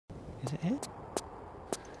Is it here?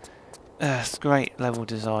 It's great level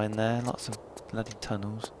design there. Lots of bloody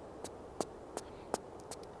tunnels.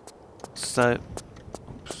 So,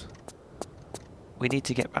 oops. We need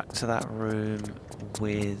to get back to that room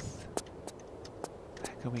with... Where the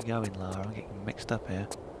heck are we going, Lara? I'm getting mixed up here.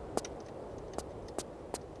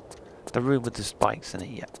 The room with the spikes in it,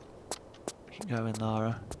 yeah. Keep going,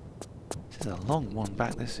 Lara. This is a long one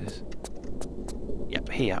back, this is. Yep,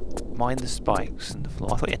 here. Mind the spikes in the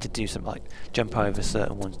floor. I thought you had to do something like jump over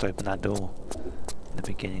certain ones to open that door. In the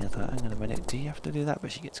beginning, I thought, hang on a minute, do you have to do that?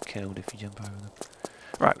 But she gets killed if you jump over them.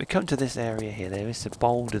 Right, we come to this area here. There is a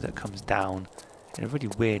boulder that comes down in a really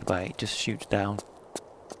weird way. It just shoots down.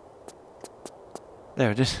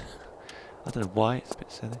 There it is. I don't know why, it's a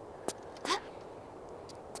bit silly.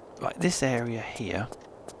 Right, this area here.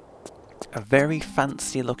 A very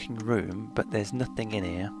fancy looking room, but there's nothing in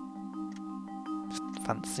here. Just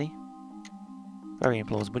fancy. Very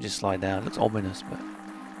implausible, just slide down. It looks ominous, but...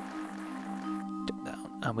 Jump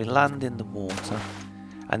down. And we land in the water.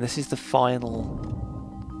 And this is the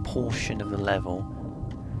final portion of the level.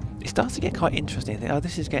 It starts to get quite interesting. I think, oh,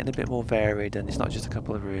 this is getting a bit more varied, and it's not just a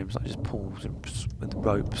couple of rooms, not just pools with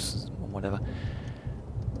ropes or whatever.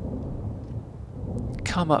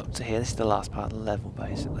 Come up to here. This is the last part of the level,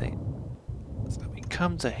 basically. So we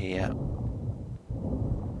come to here.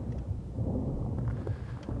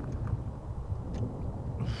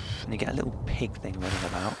 And you get a little pig thing running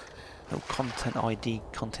about. Little content ID,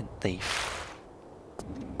 content thief.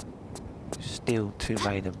 Steal 2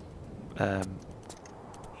 made of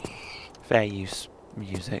fair use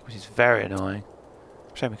music, which is very annoying.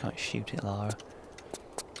 Shame we can't shoot it, Lara.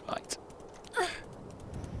 Right.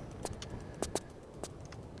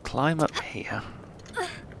 Climb up here.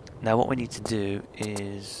 Now what we need to do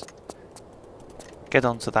is get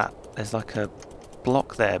onto that. There's like a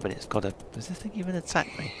block there, but it's got a... Does this thing even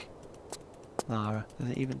attack me? Lara,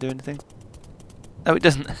 does it even do anything? No, it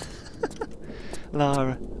doesn't.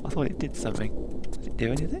 Lara, I thought it did something. Does it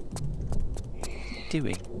do anything? What's it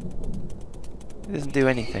doing? It doesn't do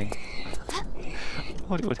anything. I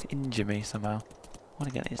thought it would injure me somehow. I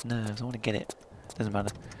want to get its nerves, I want to get it. Doesn't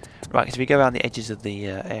matter. Right, because if we go around the edges of the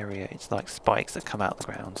area, it's like spikes that come out the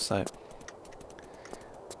ground, so...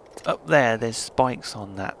 Up there, there's spikes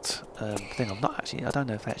on that thing. I'm not actually... I don't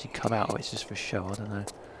know if they actually come out or it's just for show, I don't know.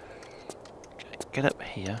 Okay, get up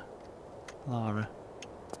here. Lara.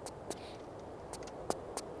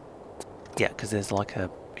 Yeah, because there's like a...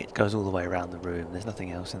 It goes all the way around the room. There's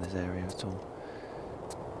nothing else in this area at all.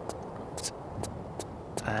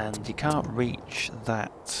 And you can't reach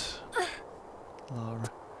that... Lara.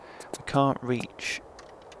 We can't reach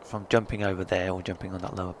from jumping over there or jumping on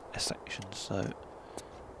that lower section, so...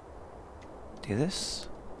 Do this.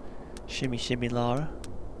 Shimmy shimmy, Lara.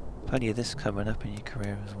 Plenty of this coming up in your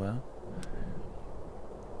career as well.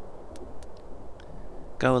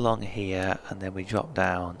 Go along here and then we drop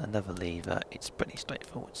down another lever. It's pretty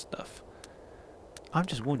straightforward stuff. I'm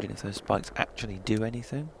just wondering if those spikes actually do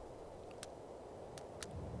anything.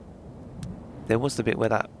 There was the bit where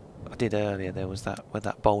that I did earlier, there was that where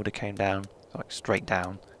that boulder came down, like straight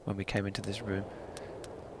down when we came into this room.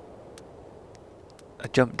 I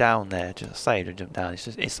jumped down there, just saved a jump down.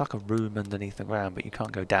 It's like a room underneath the ground, but you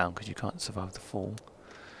can't go down because you can't survive the fall.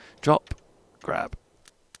 Drop, grab.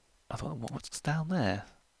 I thought, what's down there?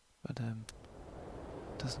 But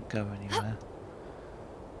doesn't go anywhere.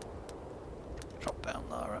 Drop down,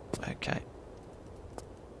 Lara. Okay.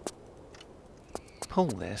 Pull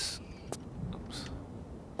this. Oops.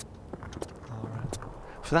 Lara.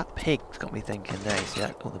 So that pig's got me thinking there. You see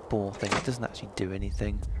that, or the ball thing? It doesn't actually do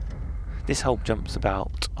anything. This whole jump's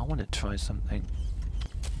about... I want to try something.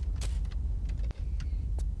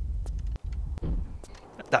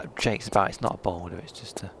 That Jake's about, it's not a boulder, it's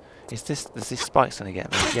just a... Is this spikes going to get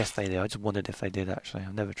me? Yes, they do. I just wondered if they did, actually.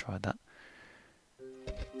 I've never tried that.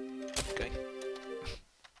 Okay.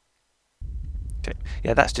 Okay.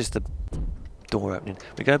 Yeah, that's just the door opening.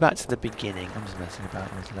 We go back to the beginning. I'm just messing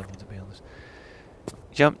about with this level, to be honest.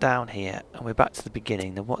 Jump down here, and we're back to the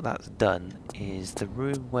beginning. Now what that's done is the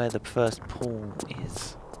room where the first pool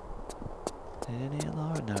is. Is it in here,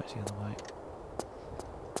 Lara? No, it's the other way.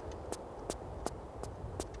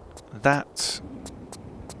 That...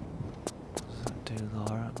 What does that do,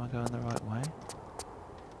 Lara? Am I going the right way?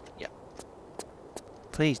 Yeah.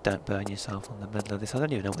 Please don't burn yourself on the middle of this. I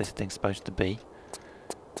don't even know what this thing's supposed to be.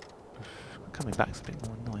 Coming back's a bit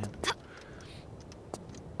more annoying.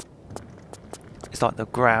 It's like the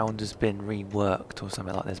ground has been reworked or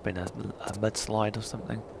something, like there's been a mudslide or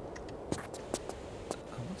something.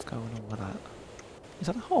 Oh, what's going on with that? Is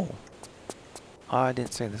that a hole? I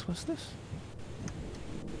didn't see this. What's this?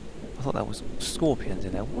 I thought that was scorpions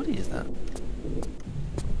in there. What is that?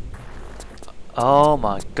 Oh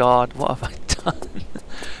my god, what have I done?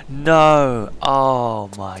 No! Oh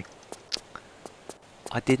my...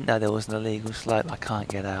 I didn't know there was an illegal slope. I can't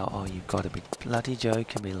get out. Oh, you've got to be bloody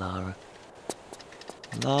joking me, Lara.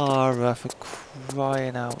 Lara, for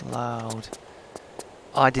crying out loud.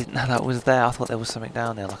 I didn't know that was there. I thought there was something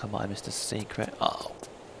down there, like I might have missed a secret. Oh.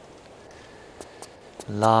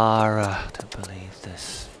 Lara, I don't believe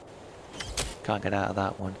this. Can't get out of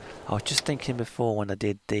that one. I was just thinking before when I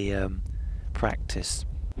did the practice,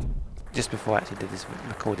 just before I actually did this,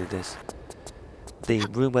 recorded this, the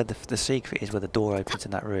room where the secret is, where the door opens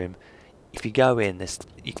in that room. If you go in this,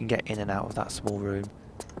 you can get in and out of that small room,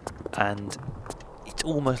 and it's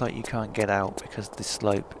almost like you can't get out because the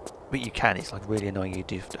slope, but you can. It's like really annoying. You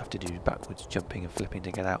do have to do backwards jumping and flipping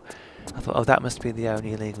to get out. I thought, oh, that must be the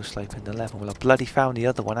only illegal slope in the level. Well, I bloody found the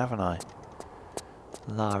other one, haven't I?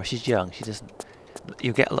 Lara, she's young. She doesn't.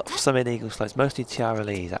 You get some illegal slopes, mostly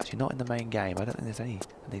TRLEs actually, not in the main game. I don't think there's any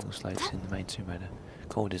illegal slopes in the main Tomb Raider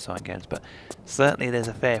core design games, but certainly there's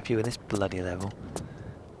a fair few in this bloody level.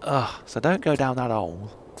 Ugh, so don't go down that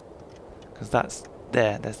hole, because that's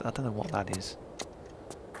there. I don't know what that is.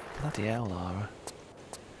 Bloody hell, Lara.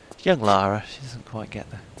 Young Lara, she doesn't quite get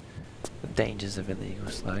the dangers of illegal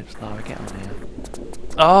slopes. Lara, get on here.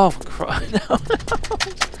 Oh, for crying out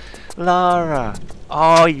loud. Lara!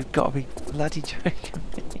 Oh, you've got to be bloody joking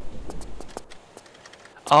me.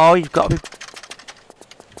 Oh, you've got to be...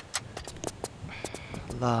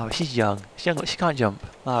 Lara, she's young. She's young. She can't jump.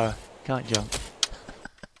 Lara, can't jump.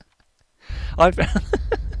 I found...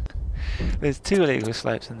 There's 2 illegal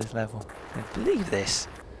slopes in this level. I believe this.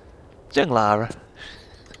 Young Lara.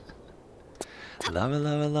 Lara,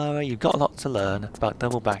 Lara, Lara, you've got a lot to learn about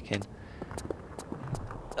double backing.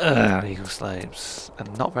 Illegal slopes.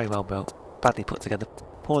 And not very well built. Badly put together.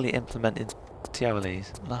 Poorly implemented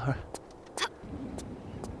TRLEs. Lara.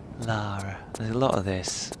 Lara. There's a lot of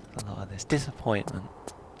this. A lot of this. Disappointment.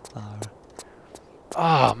 Lara.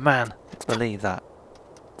 Oh man. Believe that.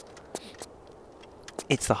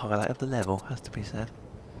 It's the highlight of the level, has to be said.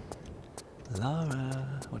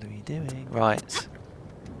 Lara, what are you doing? Right.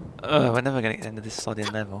 We're never going to get into this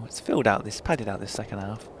sodding level. It's filled out, padded out this second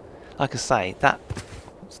half. Like I say, that...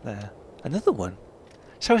 What's there? Another one?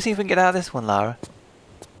 Shall we see if we can get out of this one, Lara?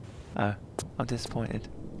 Oh, I'm disappointed.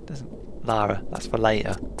 Lara, that's for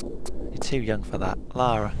later. You're too young for that.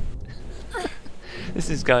 Lara.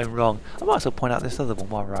 This is going wrong. I might as well point out this other one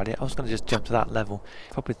while we're at it. I was going to just jump to that level.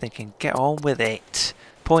 Probably thinking, get on with it.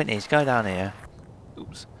 Point is, go down here.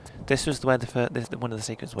 Oops. This was where one of the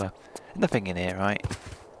secrets were. Nothing in here, right?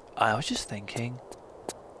 I was just thinking,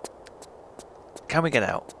 can we get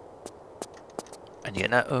out? And you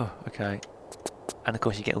get that. Oh, okay. And of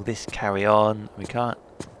course you get all this carry on. We can't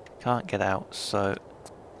get out, so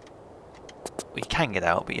we can get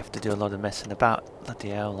out, but you have to do a lot of messing about. Bloody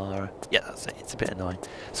hell, Lara. Yeah, that's it. It's a bit annoying.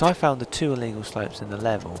 So I found the 2 illegal slopes in the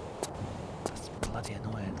level. That's bloody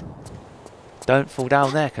annoying. Don't fall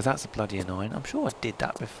down there, because that's bloody annoying. I'm sure I did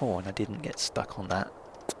that before and I didn't get stuck on that.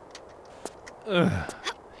 Ugh.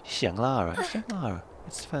 She's young Lara. It's young Lara.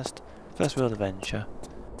 It's the first real adventure.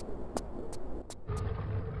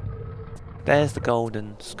 There's the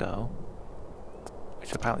golden skull,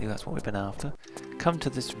 which apparently that's what we've been after. Come to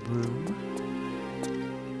this room,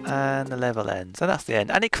 and the level ends. And that's the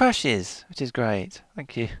end. And it crashes, which is great.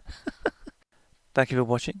 Thank you. Thank you for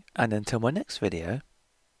watching, and until my next video,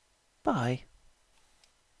 bye.